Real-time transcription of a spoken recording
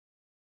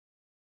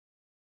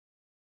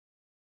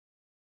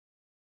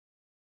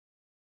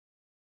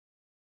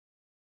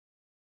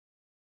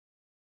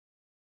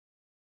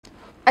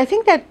I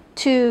think that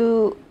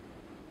to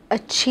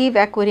achieve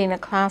equity in a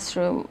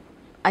classroom,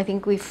 I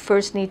think we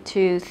first need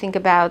to think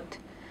about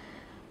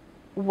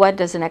what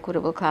does an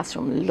equitable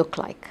classroom look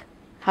like?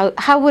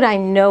 How would I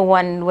know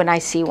one when I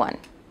see one,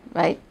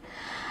 right?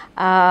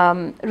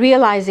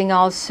 Realizing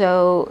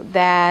also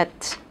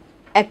that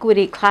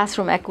equity,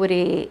 classroom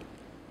equity,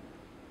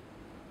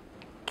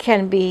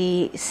 can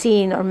be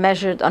seen or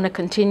measured on a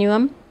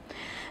continuum,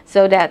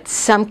 so that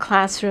some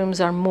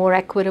classrooms are more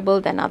equitable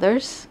than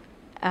others.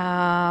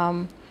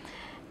 And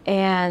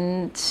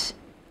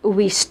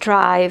we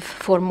strive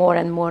for more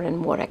and more and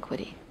more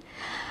equity.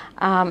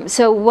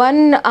 So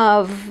one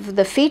of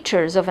the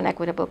features of an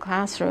equitable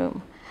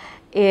classroom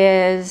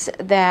is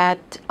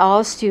that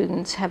all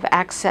students have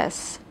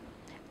access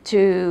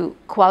to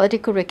quality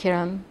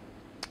curriculum,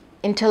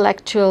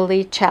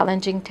 intellectually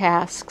challenging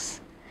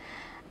tasks,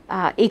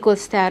 equal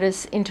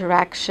status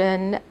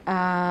interaction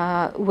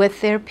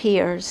with their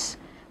peers,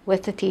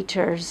 with the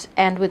teachers,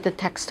 and with the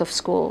text of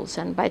schools.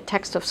 And by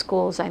text of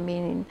schools, I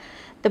mean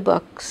the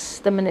books,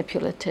 the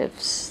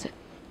manipulatives,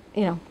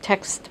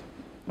 text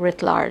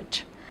writ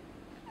large.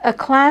 A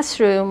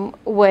classroom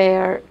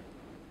where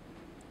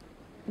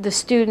the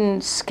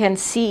students can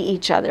see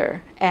each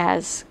other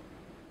as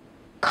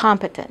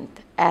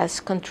competent,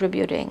 as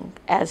contributing,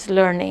 as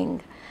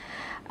learning,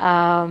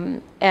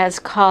 as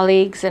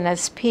colleagues and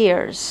as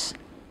peers,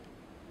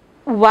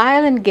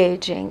 while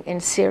engaging in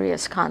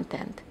serious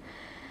content,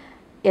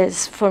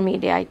 is for me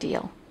the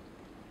ideal.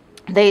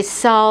 They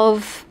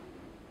solve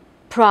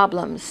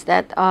problems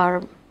that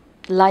are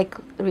like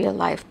real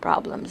life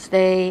problems.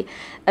 They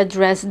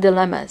address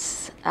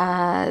dilemmas.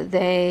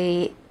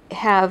 They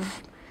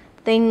have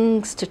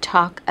things to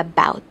talk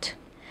about.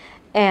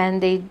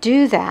 And they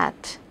do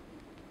that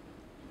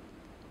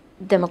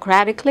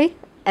democratically,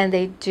 and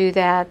they do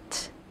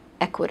that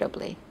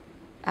equitably.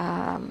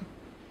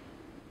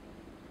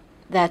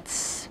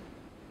 That's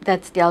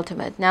the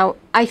ultimate. Now,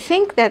 I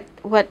think that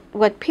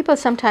what people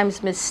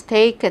sometimes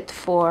mistake it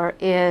for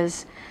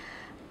is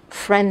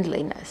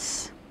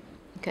friendliness.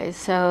 Okay,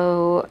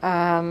 so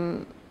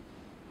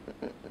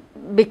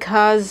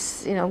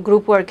because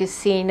group work is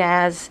seen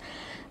as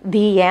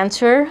the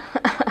answer,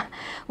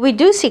 we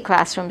do see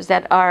classrooms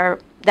that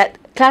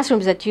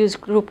use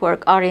group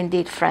work are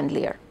indeed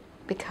friendlier,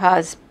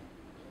 because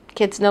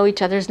kids know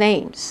each other's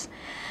names.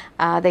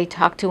 They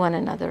talk to one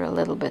another a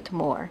little bit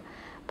more.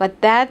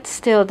 But that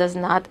still does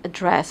not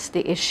address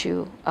the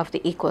issue of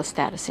the equal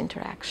status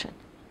interaction.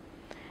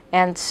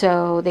 And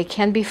so they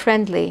can be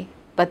friendly,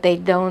 but they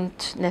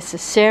don't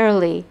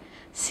necessarily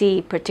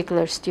see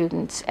particular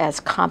students as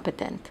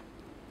competent,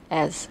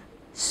 as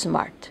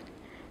smart,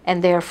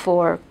 and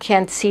therefore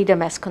can't see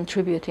them as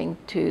contributing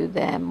to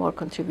them or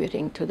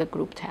contributing to the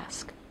group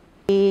task.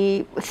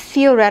 The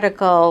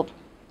theoretical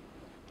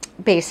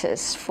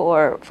basis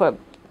for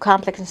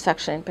complex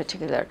instruction in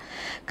particular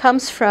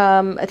comes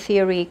from a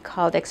theory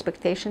called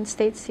expectation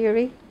states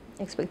theory,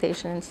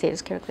 expectation and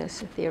status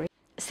characteristic theory.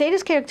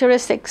 Status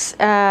characteristics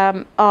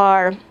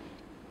are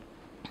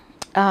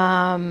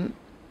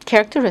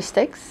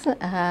characteristics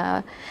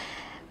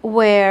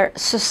where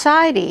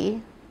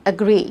society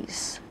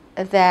agrees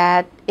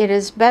that it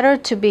is better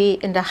to be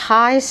in the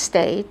high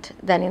state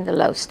than in the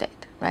low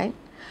state, right?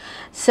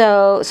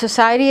 So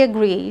society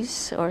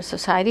agrees, or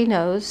society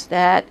knows,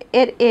 that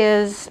it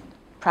is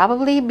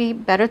probably be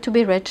better to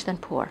be rich than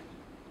poor.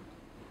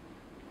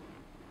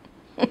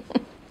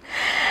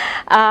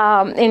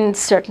 In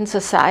certain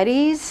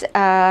societies,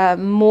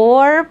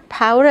 more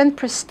power and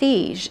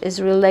prestige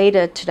is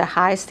related to the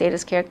high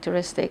status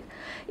characteristic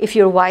if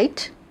you're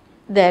white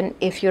than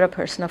if you're a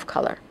person of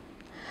color.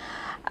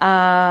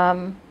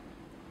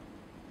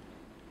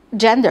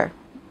 Gender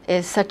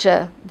is such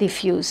a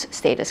diffuse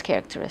status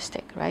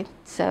characteristic, right?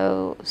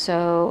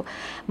 So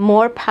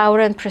more power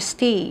and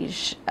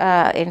prestige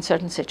in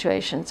certain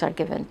situations are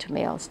given to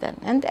males then.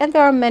 And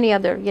there are many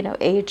other,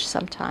 age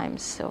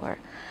sometimes, or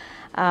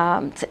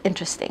it's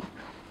interesting.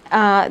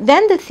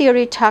 Then the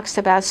theory talks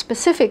about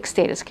specific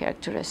status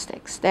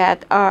characteristics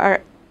that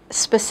are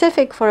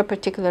specific for a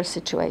particular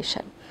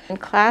situation. In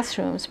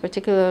classrooms,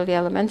 particularly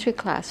elementary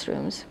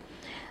classrooms,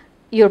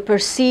 your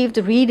perceived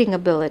reading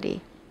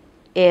ability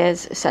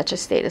is such a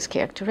status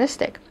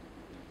characteristic.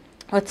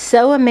 What's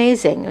so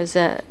amazing is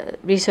a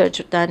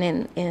research done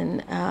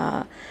in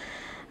I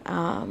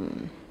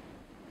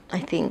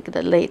think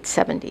the late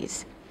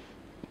 70s,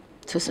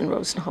 Susan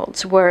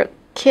Rosenholz, where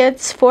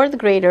kids, fourth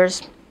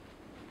graders,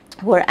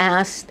 were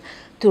asked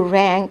to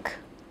rank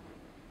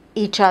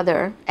each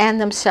other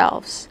and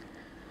themselves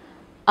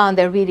on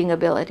their reading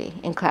ability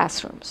in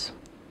classrooms.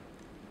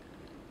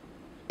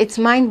 It's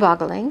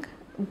mind-boggling,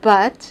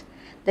 but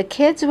the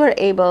kids were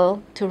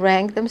able to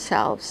rank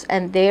themselves,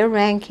 and their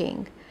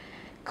ranking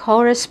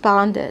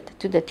corresponded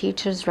to the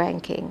teacher's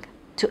ranking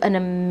to an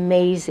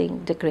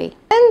amazing degree.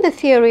 And the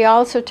theory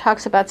also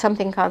talks about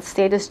something called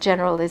status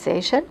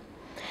generalization,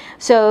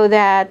 so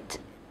that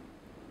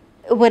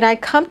when I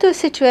come to a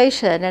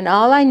situation and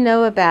all I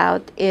know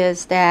about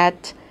is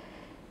that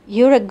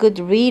you're a good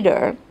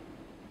reader,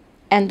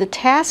 and the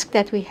task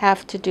that we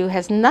have to do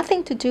has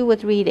nothing to do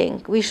with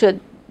reading. We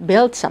should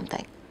build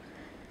something.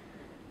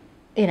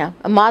 You know,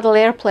 a model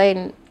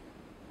airplane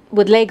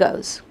with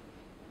Legos.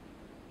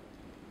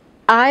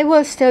 I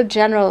will still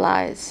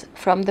generalize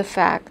from the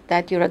fact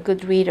that you're a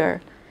good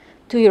reader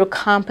to your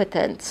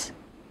competence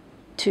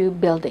to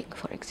building,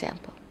 for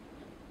example.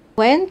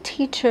 When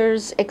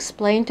teachers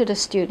explain to the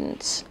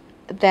students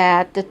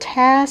that the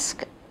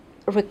task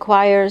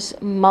requires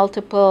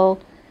multiple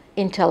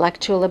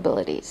intellectual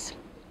abilities,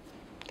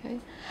 okay?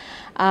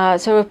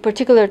 So a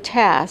particular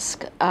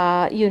task,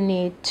 you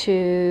need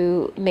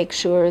to make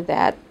sure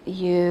that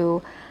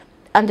you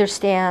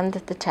understand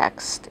the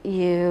text,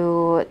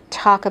 you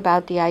talk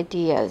about the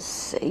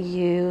ideas,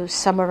 you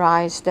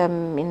summarize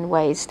them in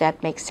ways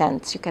that make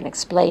sense, you can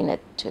explain it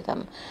to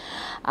them.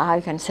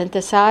 You can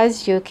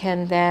synthesize, you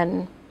can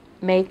then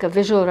make a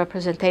visual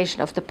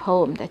representation of the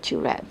poem that you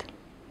read.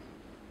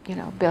 You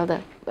know,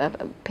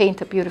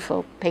 paint a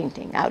beautiful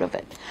painting out of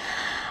it.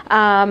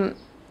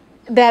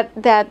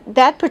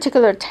 That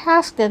particular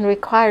task then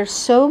requires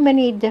so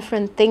many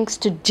different things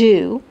to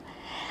do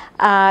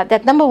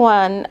that number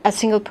one, a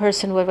single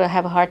person will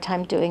have a hard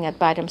time doing it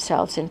by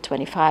themselves in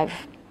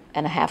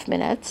 25.5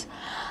 minutes.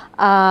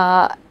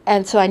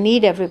 And so I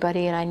need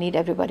everybody, and I need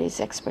everybody's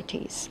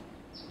expertise.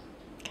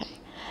 Okay.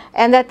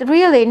 And that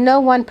really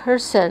no one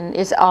person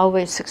is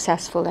always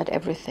successful at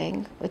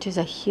everything, which is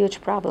a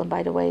huge problem,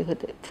 by the way,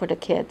 for the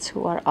kids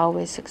who are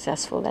always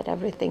successful at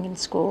everything in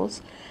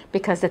schools,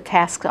 because the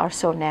tasks are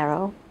so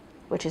narrow,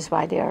 which is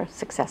why they are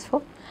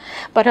successful.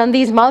 But on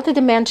these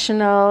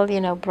multidimensional, you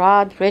know,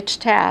 broad, rich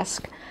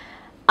tasks,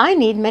 I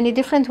need many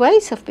different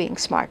ways of being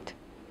smart,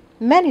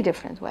 many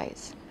different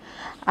ways.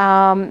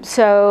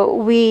 So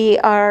we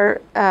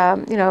are,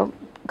 you know,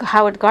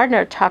 Howard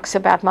Gardner talks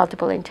about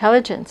multiple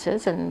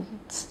intelligences, and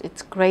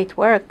it's great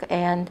work.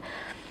 And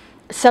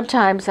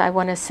sometimes I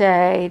want to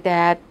say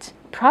that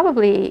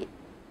probably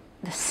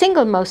the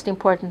single most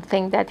important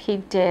thing that he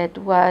did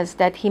was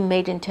that he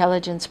made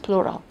intelligence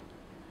plural.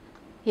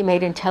 He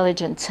made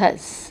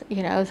intelligences,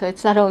 you know, so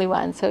it's not only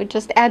one. So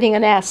just adding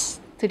an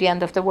S to the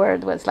end of the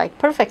word was like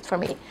perfect for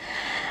me.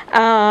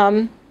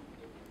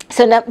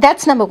 So now,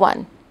 that's number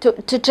one,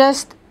 to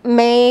just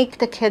make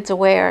the kids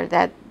aware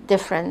that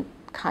different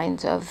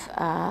kinds of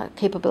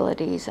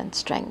capabilities and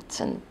strengths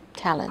and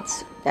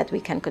talents that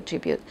we can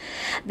contribute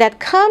that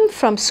come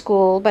from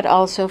school, but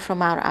also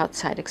from our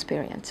outside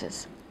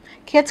experiences.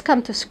 Kids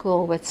come to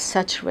school with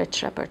such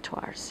rich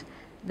repertoires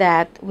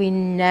that we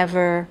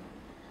never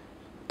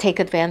take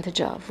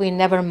advantage of. We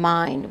never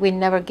mind. We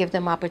never give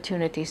them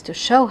opportunities to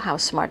show how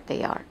smart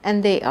they are.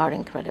 And they are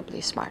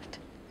incredibly smart.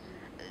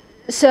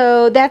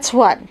 So that's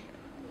one,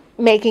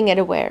 making it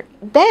aware.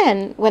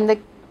 Then when the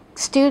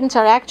students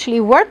are actually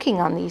working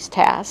on these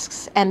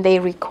tasks and they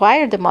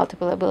require the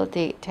multiple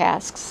ability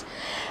tasks,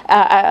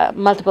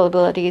 multiple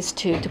abilities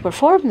to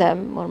perform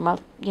them, or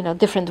you know,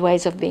 different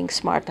ways of being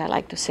smart. I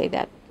like to say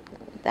that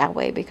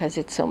way because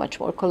it's so much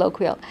more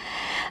colloquial.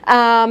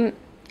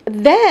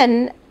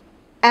 Then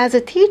as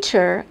a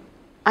teacher,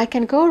 I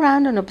can go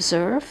around and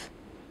observe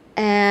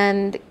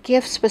and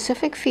give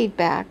specific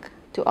feedback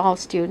to all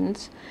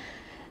students,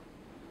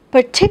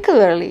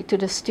 particularly to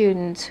the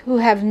students who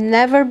have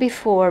never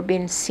before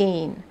been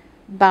seen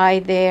by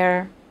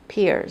their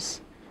peers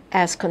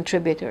as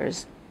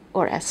contributors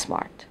or as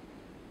smart.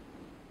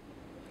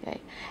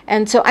 Okay.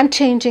 And so I'm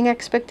changing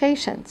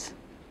expectations,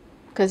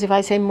 because if I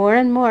say more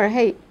and more,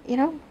 hey, you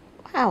know,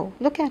 wow,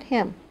 look at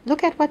him,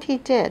 look at what he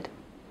did,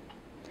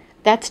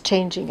 that's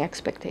changing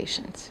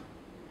expectations.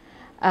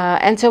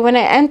 And so when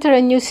I enter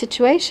a new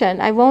situation,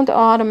 I won't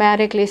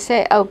automatically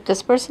say, oh,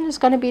 this person is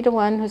going to be the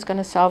one who's going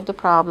to solve the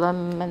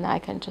problem, and I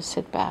can just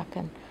sit back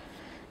and,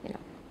 you know.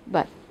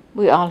 But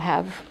we all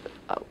have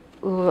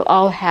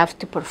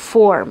to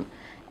perform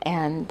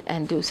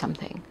and do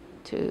something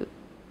to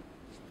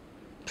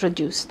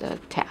produce the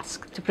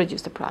task, to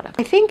produce the product.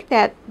 I think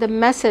that the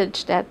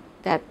message that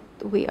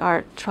we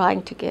are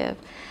trying to give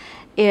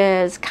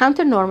is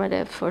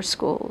counternormative for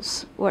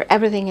schools where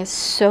everything is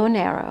so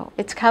narrow.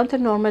 It's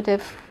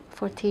counternormative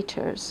for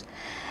teachers,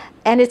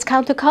 and it's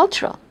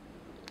countercultural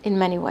in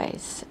many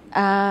ways.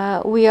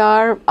 We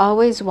are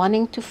always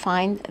wanting to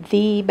find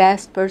the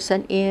best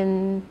person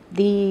in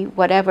the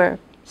whatever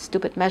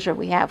stupid measure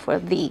we have for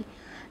the,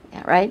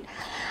 yeah, right?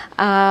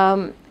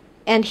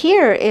 And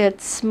here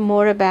it's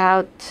more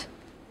about,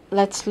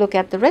 let's look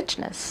at the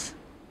richness.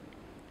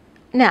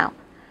 Now,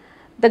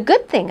 the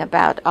good thing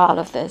about all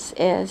of this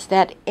is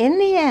that in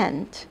the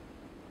end,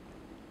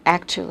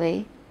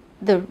 actually,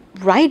 the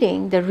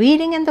writing, the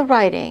reading and the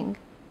writing,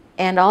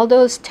 and all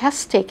those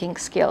test-taking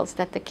skills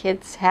that the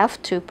kids have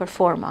to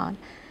perform on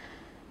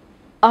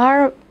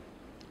are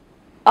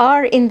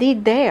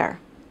indeed there.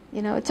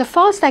 You know, it's a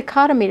false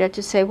dichotomy that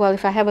you say, well,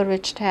 if I have a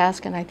rich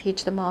task and I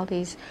teach them all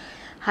these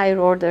higher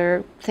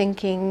order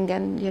thinking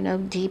and, you know,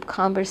 deep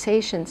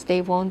conversations, they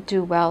won't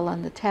do well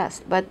on the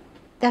test. But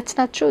that's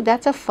not true.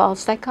 That's a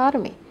false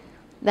dichotomy.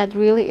 That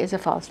really is a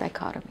false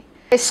dichotomy.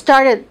 I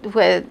started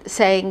with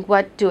saying,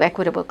 what do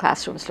equitable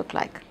classrooms look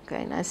like?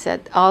 Okay, and I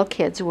said all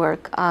kids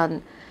work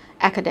on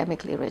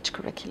academically rich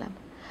curriculum.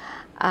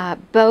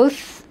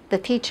 Both the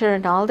teacher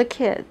and all the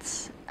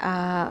kids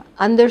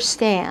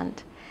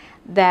understand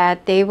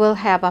that they will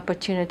have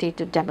opportunity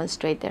to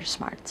demonstrate their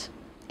smarts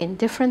in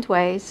different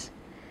ways,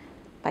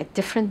 by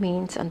different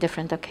means, on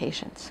different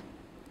occasions.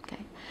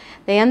 Okay?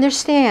 They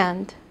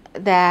understand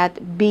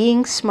that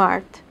being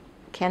smart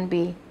can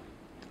be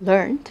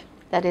learned,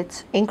 that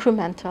it's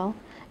incremental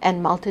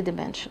and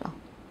multidimensional.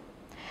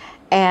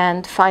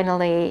 And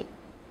finally,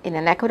 in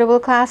an equitable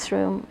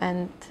classroom,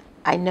 and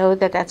I know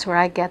that that's where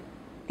I get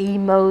the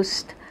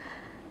most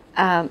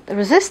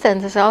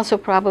resistance, is also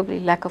probably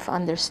lack of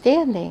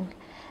understanding,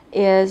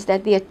 is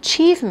that the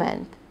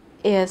achievement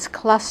is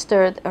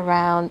clustered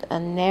around a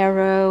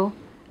narrow,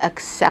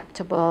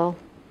 acceptable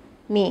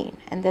mean,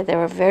 and that there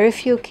are very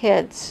few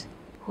kids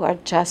who are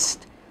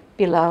just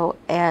below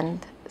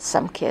and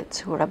some kids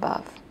who are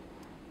above.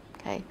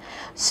 Okay,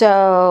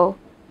 so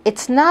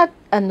it's not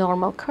a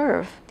normal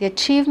curve. The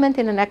achievement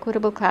in an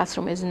equitable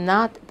classroom is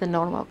not the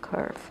normal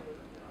curve,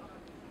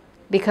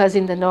 because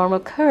in the normal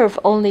curve,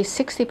 only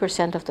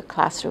 60% of the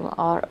classroom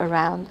are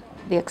around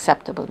the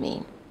acceptable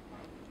mean.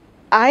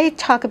 I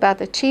talk about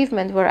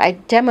achievement where I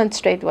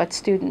demonstrate what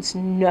students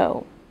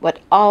know, what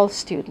all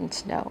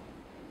students know,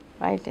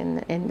 right,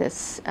 in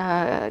this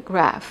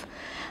graph.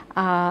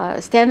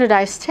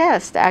 Standardized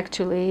test,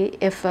 actually,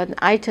 if an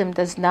item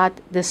does not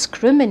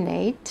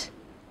discriminate,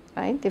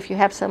 right, if you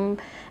have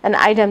an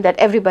item that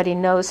everybody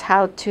knows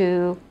how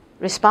to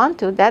respond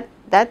to,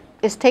 that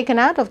is taken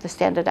out of the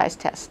standardized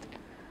test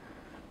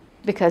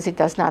because it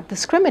does not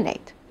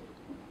discriminate,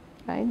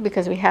 right,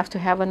 because we have to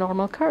have a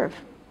normal curve.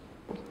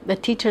 The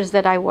teachers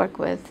that I work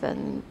with,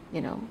 and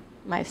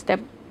my step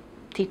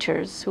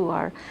teachers, who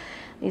are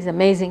these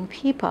amazing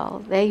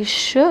people, they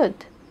should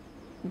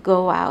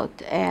go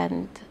out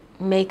and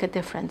make a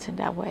difference in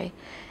that way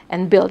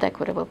and build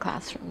equitable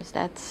classrooms.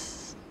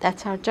 That's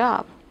our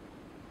job,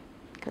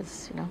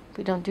 because if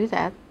we don't do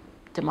that,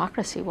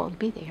 democracy won't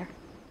be there.